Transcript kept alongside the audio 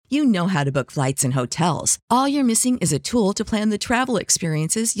You know how to book flights and hotels. All you're missing is a tool to plan the travel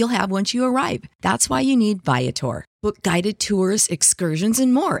experiences you'll have once you arrive. That's why you need Viator. Book guided tours, excursions,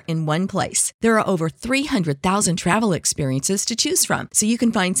 and more in one place. There are over 300,000 travel experiences to choose from, so you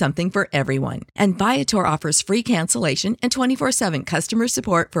can find something for everyone. And Viator offers free cancellation and 24/7 customer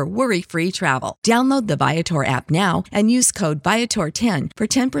support for worry-free travel. Download the Viator app now and use code Viator10 for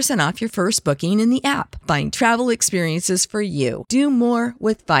 10% off your first booking in the app. Find travel experiences for you. Do more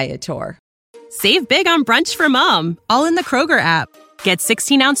with Viator. Save big on brunch for mom, all in the Kroger app. Get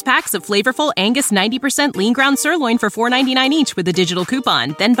 16-ounce packs of flavorful Angus 90% lean ground sirloin for $4.99 each with a digital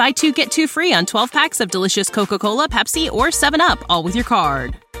coupon. Then buy 2, get 2 free on 12 packs of delicious Coca-Cola, Pepsi, or 7-Up, all with your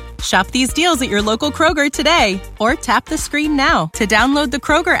card. Shop these deals at your local Kroger today, or tap the screen now to download the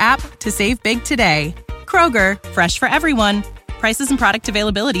Kroger app to save big today. Kroger, fresh for everyone. Prices and product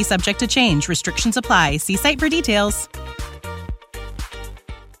availability subject to change. Restrictions apply. See site for details.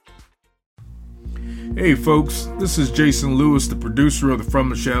 Hey folks, this is Jason Lewis, the producer of the From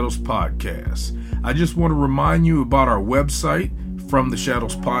the Shadows podcast. I just want to remind you about our website,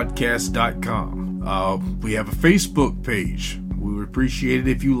 FromTheShadowsPodcast.com. We have a Facebook page. We would appreciate it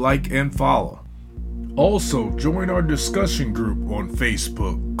if you like and follow. Also, join our discussion group on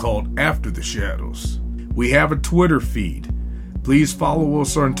Facebook called After the Shadows. We have a Twitter feed. Please follow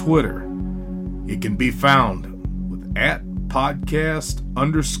us on Twitter. It can be found with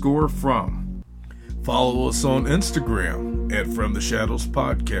 @podcast_from. Follow us on Instagram at From the Shadows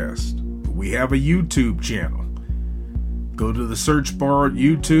Podcast. We have a YouTube channel. Go to the search bar at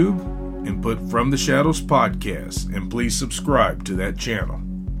YouTube and put From the Shadows Podcast, and please subscribe to that channel.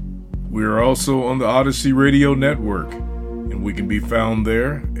 We are also on the Odyssey Radio Network, and we can be found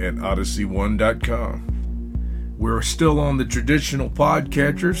there at odyssey1.com. We're still on the traditional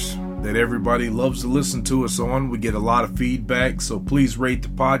podcatchers that everybody loves to listen to us on. We get a lot of feedback, so please rate the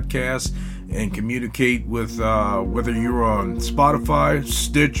podcast and communicate with whether you're on Spotify,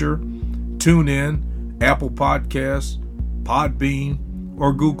 Stitcher, TuneIn, Apple Podcasts, Podbean,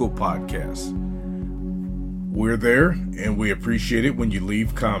 or Google Podcasts. We're there, and we appreciate it when you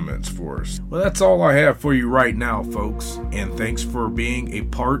leave comments for us. Well, that's all I have for you right now, folks, and thanks for being a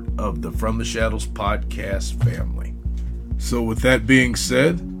part of the From the Shadows podcast family. So with that being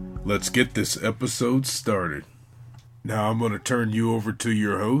said, let's get this episode started. Now I'm going to turn you over to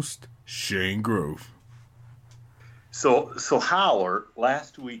your host, Shane Grove. So Howler,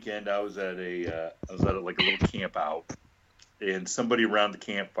 last weekend I was at like a little camp out, and somebody around the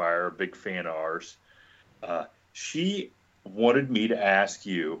campfire, a big fan of ours, she wanted me to ask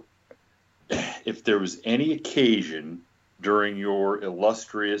you if there was any occasion during your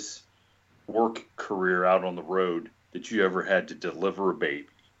illustrious work career out on the road that you ever had to deliver a baby.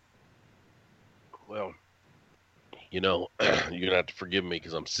 Well, you're gonna have to forgive me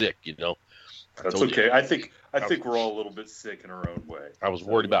because I'm sick. That's okay. I think we're all a little bit sick in our own way. I was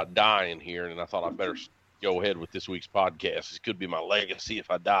worried about dying here, and I thought I'd better go ahead with this week's podcast. This could be my legacy if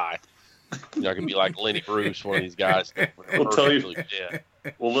I die. I can be like Lenny Bruce, one of these guys. We'll tell you.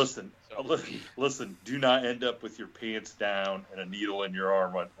 Well, listen. Do not end up with your pants down and a needle in your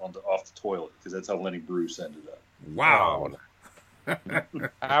arm off the toilet, because that's how Lenny Bruce ended up. Wow.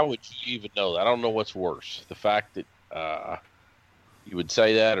 How would you even know that? I don't know what's worse, the fact that you would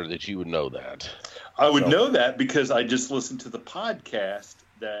say that, or that you would know that. I would know that because I just listened to the podcast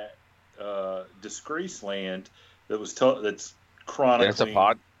that Disgraceland that's chronicling. That's a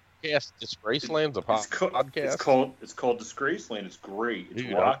podcast. Disgraceland's a podcast. It's called Disgraceland. It's great. It's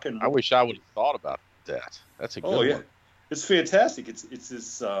Dude, rocking. I wish I would have thought about that. That's a good one. Yeah. It's fantastic. It's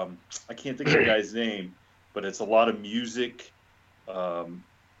this I can't think of the guy's name, but it's a lot of music.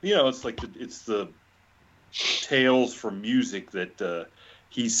 It's like it's the tales from music that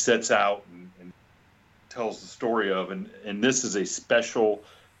he sets out and tells the story of, and this is a special,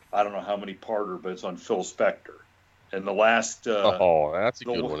 I don't know how many parter, but it's on Phil Spector. And the last that's a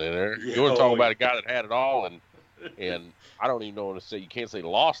good one in there. Yeah, you want to talk about a guy that had it all, and I don't even know what to say. You can't say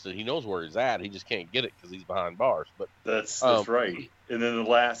lost it. He knows where he's at. He just can't get it because he's behind bars. But that's right. And then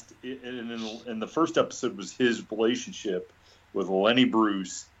the first episode was his relationship with Lenny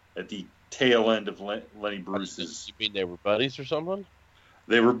Bruce at the tail end of Lenny Bruce's. You mean they were buddies or something?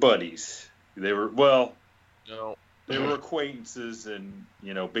 They were buddies. They were they were acquaintances, and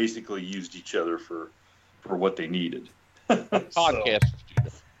basically used each other for what they needed. Podcasters do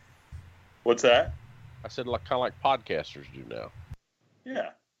now. What's that? I said kind of like podcasters do now. Yeah,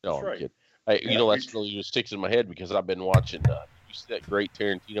 no, that's right. Kidding. Hey, that's really sticks in my head because I've been watching. You see that great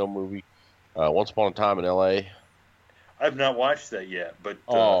Tarantino movie, Once Upon a Time in L.A.? I've not watched that yet, but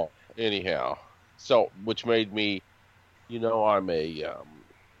anyhow, so which made me, I'm a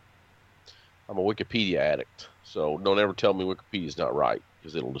I'm a Wikipedia addict, so don't ever tell me Wikipedia's not right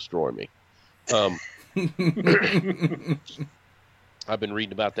because it'll destroy me. I've been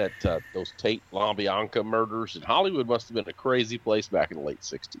reading about that those Tate LaBianca murders, and Hollywood must have been a crazy place back in the late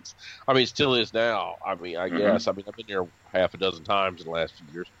 '60s. I mean, it still is now. I mean, I guess. I mean, I've been there half a dozen times in the last few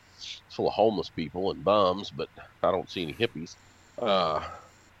years. It's full of homeless people and bums, but I don't see any hippies.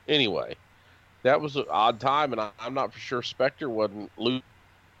 Anyway, that was an odd time, and I'm not for sure Spector wasn't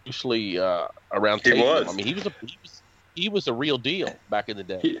loosely around Tate. He was. I mean, he was a real deal back in the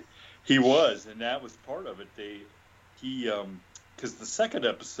day. He was, and that was part of it. Because the second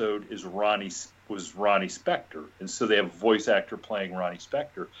episode was Ronnie Spector, and so they have a voice actor playing Ronnie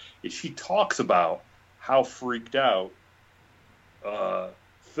Spector. And she talks about how freaked out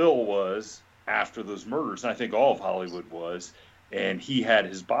Phil was after those murders, and I think all of Hollywood was. And he had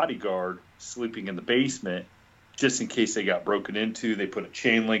his bodyguard sleeping in the basement just in case they got broken into. They put a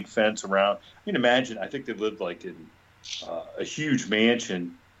chain link fence around. I mean, imagine, I think they lived like in a huge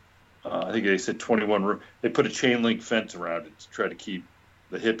mansion. I think they said 21 room. They put a chain link fence around it to try to keep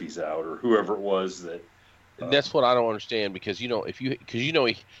the hippies out, or whoever it was that. That's what I don't understand, because he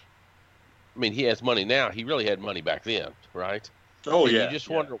has money now. He really had money back then, right? Oh, and yeah. You just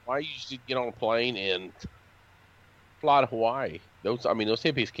wonder why you used to get on a plane and fly to Hawaii. Those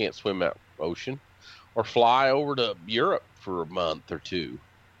hippies can't swim out ocean, or fly over to Europe for a month or two.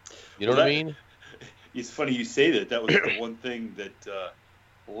 You know what I mean? It's funny you say that. That was the one thing that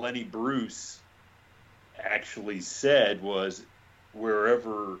Lenny Bruce actually said was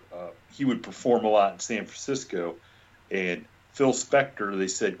wherever he would perform a lot in San Francisco, and Phil Spector, they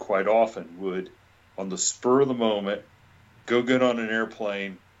said quite often, would, on the spur of the moment, go get on an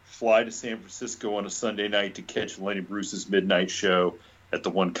airplane, fly to San Francisco on a Sunday night to catch Lenny Bruce's midnight show at the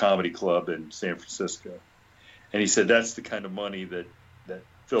one comedy club in San Francisco. And he said that's the kind of money that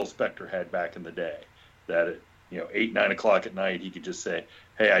Phil Spector had back in the day, that at 8, 9 o'clock at night, he could just say,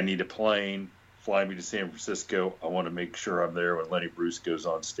 hey, I need a plane, fly me to San Francisco. I want to make sure I'm there when Lenny Bruce goes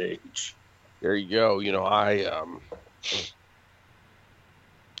on stage. There you go.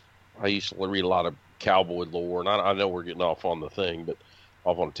 I used to read a lot of cowboy lore, and I know we're getting off on the thing, but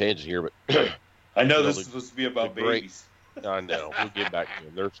off on a tangent here, but I know this is supposed to be about babies. I know. We'll get back to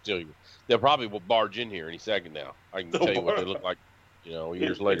them. They'll probably will barge in here any second now. I can tell you what they look like,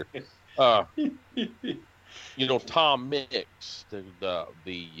 years later. Tom Mix, the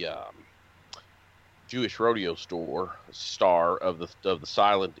Jewish rodeo star of the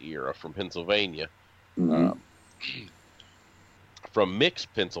silent era from Pennsylvania, from Mix,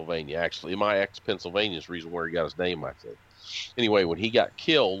 Pennsylvania. Actually, my ex-Pennsylvania is the reason where he got his name, I think. Anyway, when he got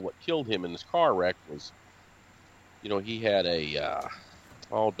killed, what killed him in this car wreck was, he had a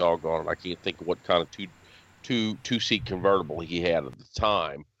doggone it, I can't think of what kind of two-seat convertible he had at the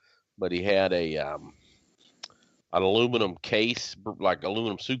time, but he had an aluminum case, like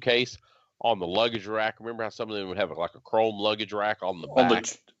aluminum suitcase, on the luggage rack. Remember how some of them would have like a chrome luggage rack on the back,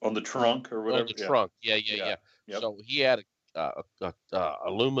 on the trunk or whatever. On the trunk, yeah. Yep. So he had a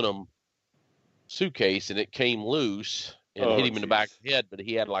aluminum suitcase, and it came loose and hit him in the back of the head. But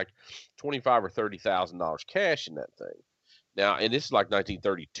he had like $25,000 or $30,000 cash in that thing. Now, and this is like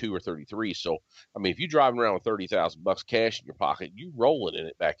 1932 or 33. So, I mean, if you're driving around with $30,000 cash in your pocket, you rolling in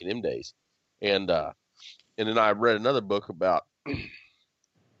it back in them days. And then I read another book about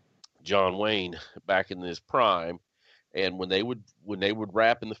John Wayne back in his prime, and when they would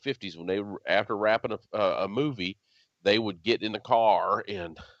rap in the 50s, after rapping a movie, they would get in the car,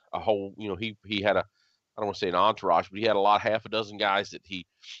 and a whole, he had I don't want to say an entourage, but he had half a dozen guys that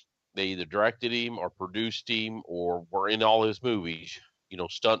they either directed him or produced him or were in all his movies,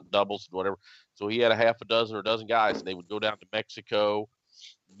 stunt doubles and whatever. So he had half a dozen or a dozen guys, and they would go down to Mexico,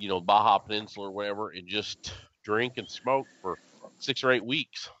 Baja Peninsula or whatever, and just drink and smoke for 6 or 8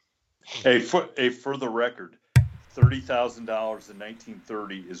 weeks. For the record, $30,000 in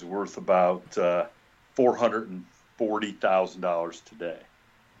 1930 is worth about $440,000 today.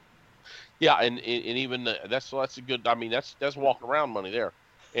 Yeah, and even that's a good. I mean, that's walking around money there,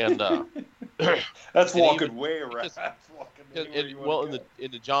 and that's walking way around.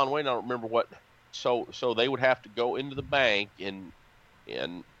 In the John Wayne, I don't remember what. So they would have to go into the bank and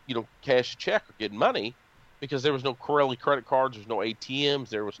cash a check or get money, because there was no Corelli credit cards, there's no ATMs,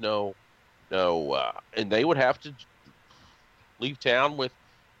 there was no, and they would have to leave town with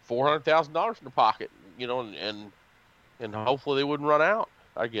 $400,000 in their pocket, and hopefully they wouldn't run out,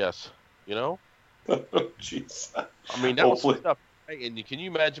 I guess, Jeez. I mean, that was stuff. And can you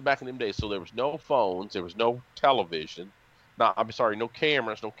imagine back in them days? So there was no phones, there was no television, no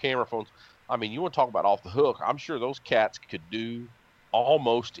cameras, no camera phones. I mean, you want to talk about off the hook? I'm sure those cats could do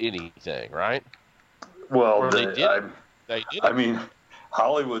almost anything, right? Well, They did. I mean,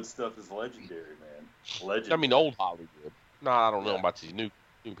 Hollywood stuff is legendary, man. Legendary. I mean, old Hollywood. No, I don't know about these new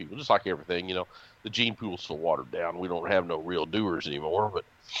people. Just like everything, the gene pool's so watered down. We don't have no real doers anymore. But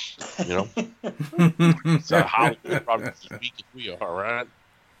so Hollywood probably as weak as we are, right?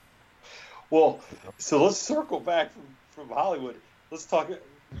 Well, so let's circle back from Hollywood. Let's talk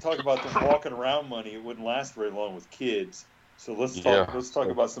about the walking around money. It wouldn't last very long with kids. So let's talk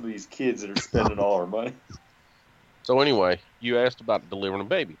about some of these kids that are spending all our money. So anyway, you asked about delivering a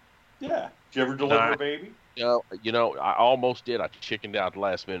baby. Yeah. Did you ever deliver a baby? I almost did. I chickened out at the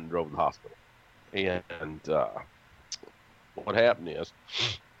last minute and drove to the hospital. And what happened is,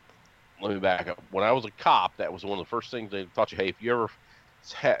 let me back up. When I was a cop, that was one of the first things they taught you. Hey, if you ever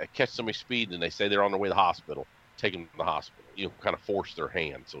catch somebody speeding and they say they're on their way to the hospital, take them to the hospital. Kind of force their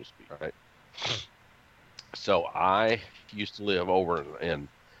hand, so to speak, right? So I used to live over in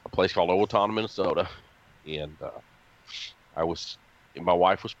a place called Owatonna, Minnesota, and my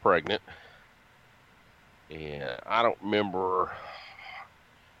wife was pregnant, and I don't remember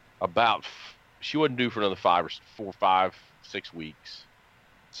she wasn't due for another 4, 5, 6 weeks.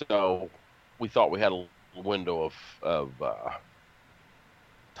 So we thought we had a window of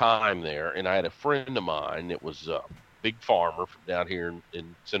time there, and I had a friend of mine that was a big farmer from down here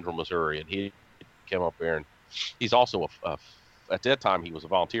in central Missouri, and he came up there, and he's also at that time he was a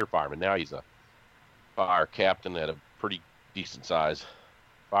volunteer fireman. Now he's a fire captain at a pretty decent sized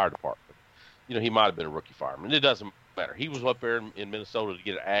fire department. He might have been a rookie fireman. It doesn't matter. He was up there in Minnesota to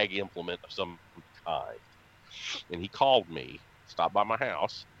get an ag implement of some kind, and he called me, stopped by my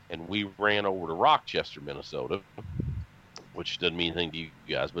house, and we ran over to Rochester, Minnesota, which doesn't mean anything to you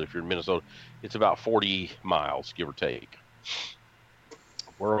guys, but if you're in Minnesota, it's about 40 miles, give or take.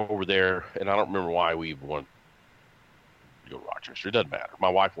 We're over there, and I don't remember why we even wanted to go to Rochester. It doesn't matter. My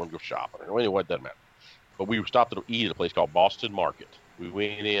wife wanted to go shopping. Anyway, it doesn't matter. But we stopped to eat at a place called Boston Market. We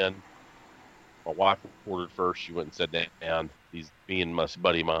went in. My wife ordered first. She went and sat down. Me and my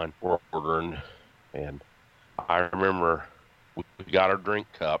buddy of mine were ordering, and I remember we got our drink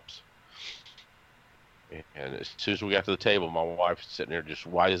cups. And as soon as we got to the table, my wife was sitting there just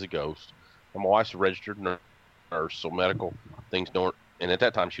white as a ghost. And my wife's a registered nurse, so medical things don't. And at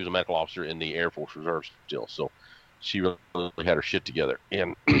that time, she was a medical officer in the Air Force Reserve still, so she really had her shit together.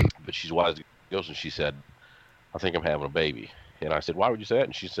 But she's white as a ghost, and she said, "I think I'm having a baby." And I said, "Why would you say that?"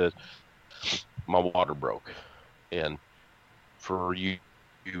 And she said, "My water broke." And for you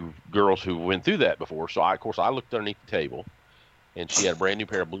girls who went through that before, so of course I looked underneath the table, and she had a brand new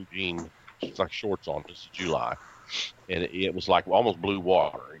pair of blue jeans. It's like shorts on. This is July, and it was like almost blue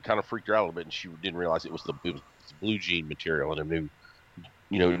water. It kind of freaked her out a little bit, and she didn't realize it was the blue jean material and a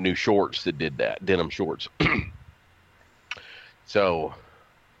new shorts that did that, denim shorts. So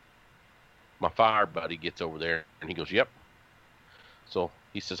my fire buddy gets over there, and he goes, "Yep." So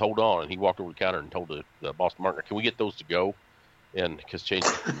he says, "Hold on," and he walked over to the counter and told the Boston Market, "Can we get those to go?" And because Chase,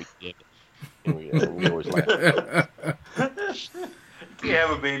 we always laugh. You can't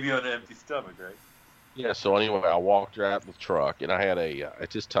have a baby on an empty stomach, right? Yeah, so anyway, I walked her out in the truck, and I had at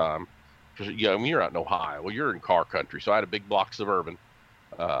this time, because you're out in Ohio. Well, you're in car country, so I had a big block Suburban.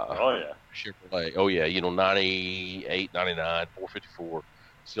 Oh, yeah. Chevrolet. Oh, yeah, 98, 99, 454,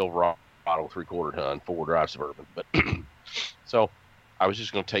 Silverado 3/4 ton, 4-wheel-drive Suburban. But so I was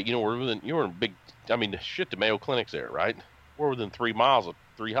just going to take, you're in a big, the Mayo Clinic's there, right? We're within 3 miles of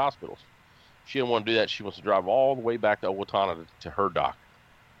 3 hospitals. She didn't want to do that. She wants to drive all the way back to Owatonna to her doctor.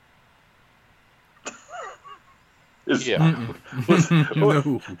 No.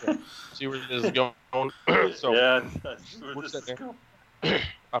 See where this is going? So, yeah, that's where this is going.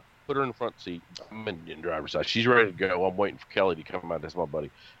 I put her in the front seat. I'm in the driver's side. She's ready to go. I'm waiting for Kelly to come out. That's my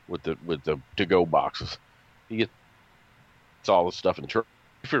buddy with the to-go boxes. He gets all this stuff in the truck.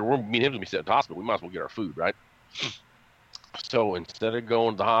 Me and him to be sitting at the hospital. We might as well get our food, right? So instead of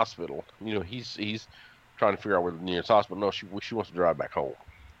going to the hospital, he's trying to figure out where the nearest hospital. No, she wants to drive back home.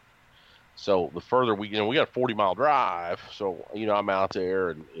 So the further we got a 40-mile drive. So I'm out there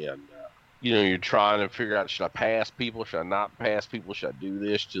and you're trying to figure out, should I pass people? Should I not pass people? Should I do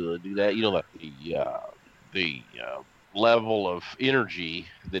this? Should I do that? The level of energy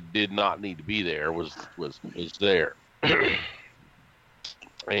that did not need to be there was there.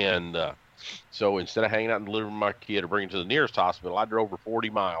 And so instead of hanging out and delivering my kid or bringing to the nearest hospital, I drove her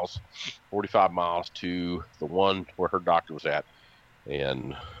 45 miles to the one where her doctor was at.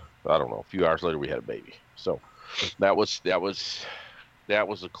 And I don't know, a few hours later we had a baby. So that was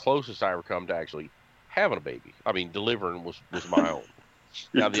the closest I ever come to actually having a baby. Delivering was my own.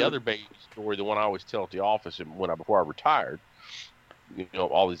 Now the other baby story, the one I always tell at the office before I retired,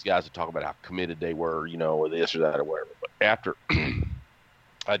 all these guys would talk about how committed they were, or this or that or whatever. But after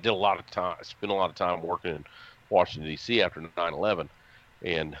I spent a lot of time working in Washington, D.C. after 9/11,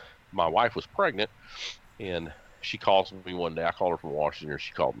 and my wife was pregnant, and she calls me one day. I called her from Washington, and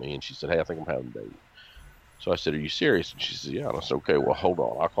she called me, and she said, "Hey, I think I'm having a baby." So I said, "Are you serious?" And she said, "Yeah." And I said, "Okay, well, hold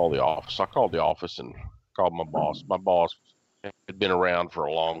on. I'll call the office." I called the office and called my boss. My boss had been around for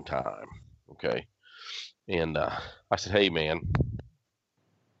a long time, okay? And I said, "Hey, man,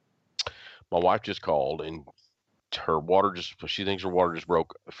 my wife just called, and she thinks her water just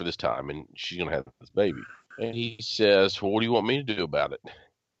broke for this time, and she's going to have this baby." And he says, "Well, what do you want me to do about it?"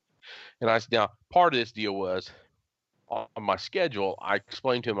 And I said, now, part of this deal was on my schedule. I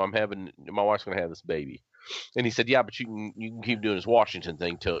explained to him my wife's going to have this baby. And he said, "Yeah, but you can keep doing this Washington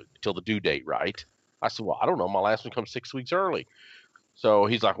thing till the due date, right?" I said, "Well, I don't know. My last one comes 6 weeks early." So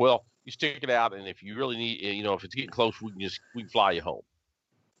he's like, "Well, you stick it out, and if you really need, if it's getting close, we can fly you home."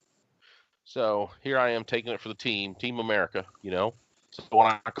 So here I am taking it for the Team America, So when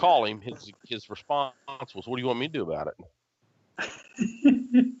I call him, his response was, "What do you want me to do about it?"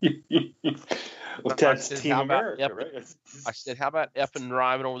 Well, that's Team America, right? I said, "How about effing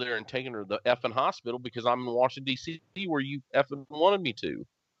driving over there and taking her to the effing hospital because I'm in Washington, D.C., where you effing wanted me to."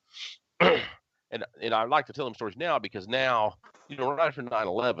 And I like to tell them stories now because now, right after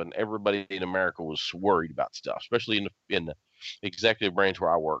 9/11, everybody in America was worried about stuff, especially in the executive branch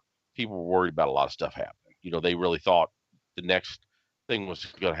where I work. People were worried about a lot of stuff happening. They really thought the next thing was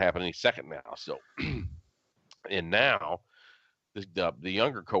going to happen any second now. So, and now the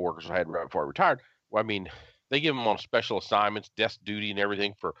younger coworkers I had right before I retired, well, I mean, they give them on special assignments, desk duty and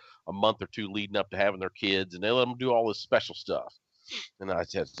everything for a month or two leading up to having their kids, and they let them do all this special stuff. And I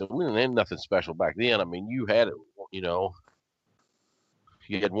said, "So we didn't have nothing special back then. I mean, you had it, you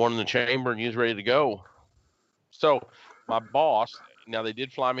had one in the chamber and you was ready to go." So my boss, now they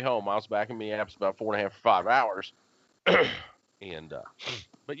did fly me home. I was back in Minneapolis about 4.5 or 5 hours. And,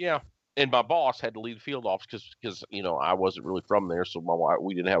 but yeah, and my boss had to leave the field office because, I wasn't really from there. So my wife,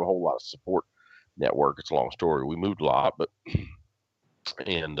 we didn't have a whole lot of support network. It's a long story. We moved a lot, but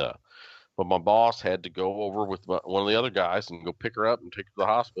my boss had to go over with one of the other guys and go pick her up and take her to the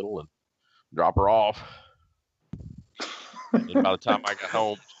hospital and drop her off. And by the time I got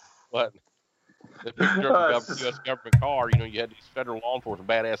home, they picked her up in a U.S. government car. You had these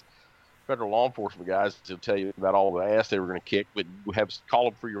badass federal law enforcement guys to tell you about all the ass they were going to kick, but you have to call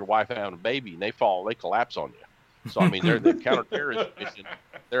them for your wife having a baby, and they collapse on you. So, I mean, they're the counterterrorism mission.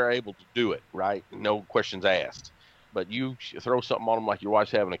 They're able to do it, right? No questions asked. But you throw something on them like your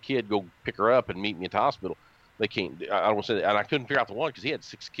wife's having a kid, go pick her up and meet me at the hospital. They can't. I don't want to say that. And I couldn't figure out the one because he had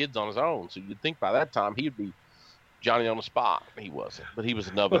 6 kids on his own. So you'd think by that time he'd be Johnny on the spot. He wasn't. But he was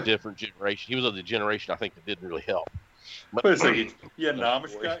another different generation. He was of the generation I think that didn't really help. But, wait a second. You had an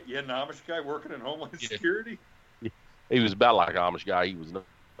Amish guy working in Homeland Security? He was about like an Amish guy. He was an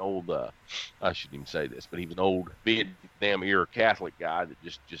old, I shouldn't even say this, but he was an old Vietnam era Catholic guy that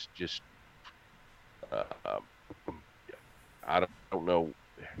just I don't know.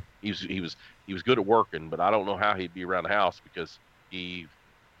 He was good at working, but I don't know how he'd be around the house because I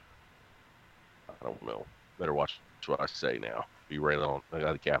don't know. Better watch what I say now. He ran on. The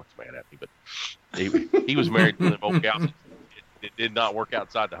Catholic's mad at me, but he was married to them old gals. It did not work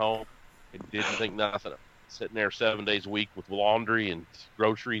outside the home. It didn't think nothing of it. Sitting there 7 days a week with laundry and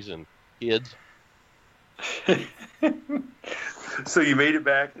groceries and kids. So you made it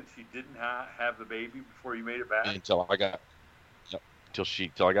back that she didn't have the baby before you made it back? Until I got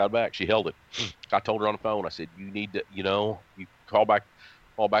back. She held it. I told her on the phone, I said, "You need to, you call back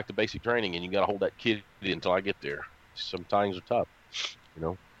to basic training, and you got to hold that kid until I get there. Some times are tough,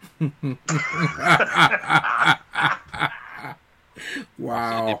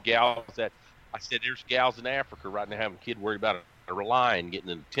 Wow. I said, there's gals in Africa right now having a kid worried about a lion getting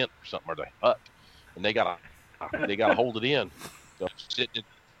in a tent or something, or the hut, and they gotta hold it in. So sitting in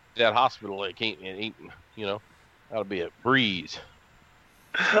that hospital, they can't eat. That'll be a breeze."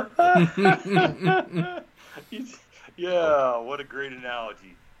 Yeah, what a great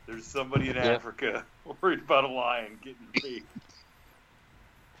analogy. There's somebody in Africa worried about a lion getting raped.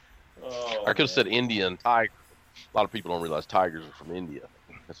 I could have said India and tiger. A lot of people don't realize tigers are from India.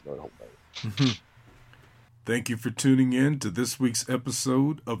 That's another whole thing. Thank you for tuning in to this week's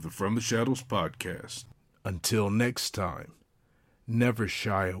episode of the From the Shadows podcast. Until next time, never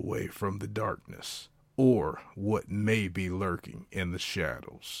shy away from the darkness or what may be lurking in the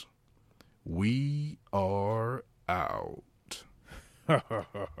shadows. We are out. God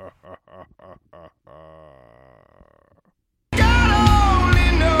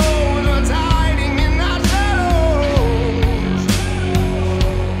only knows what's hiding in our shadows.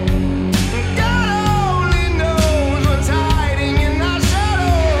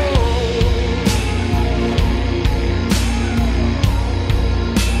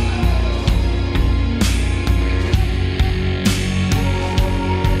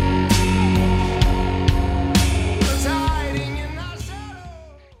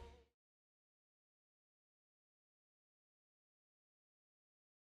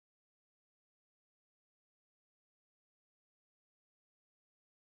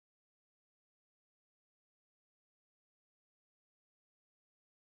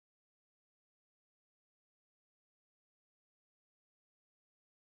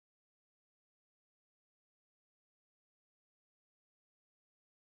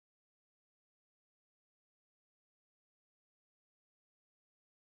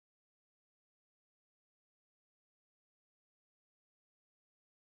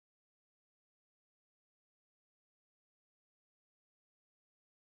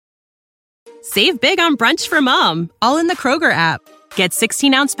 Save big on brunch for mom, all in the Kroger app. Get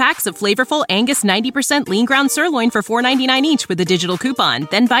 16-ounce packs of flavorful Angus 90% lean ground sirloin for $4.99 each with a digital coupon.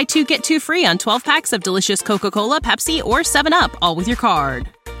 Then buy 2, get 2 free on 12 packs of delicious Coca-Cola, Pepsi, or 7-Up, all with your card.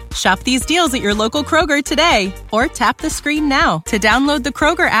 Shop these deals at your local Kroger today, or tap the screen now to download the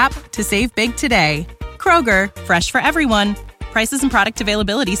Kroger app to save big today. Kroger, fresh for everyone. Prices and product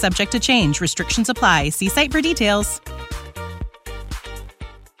availability subject to change. Restrictions apply. See site for details.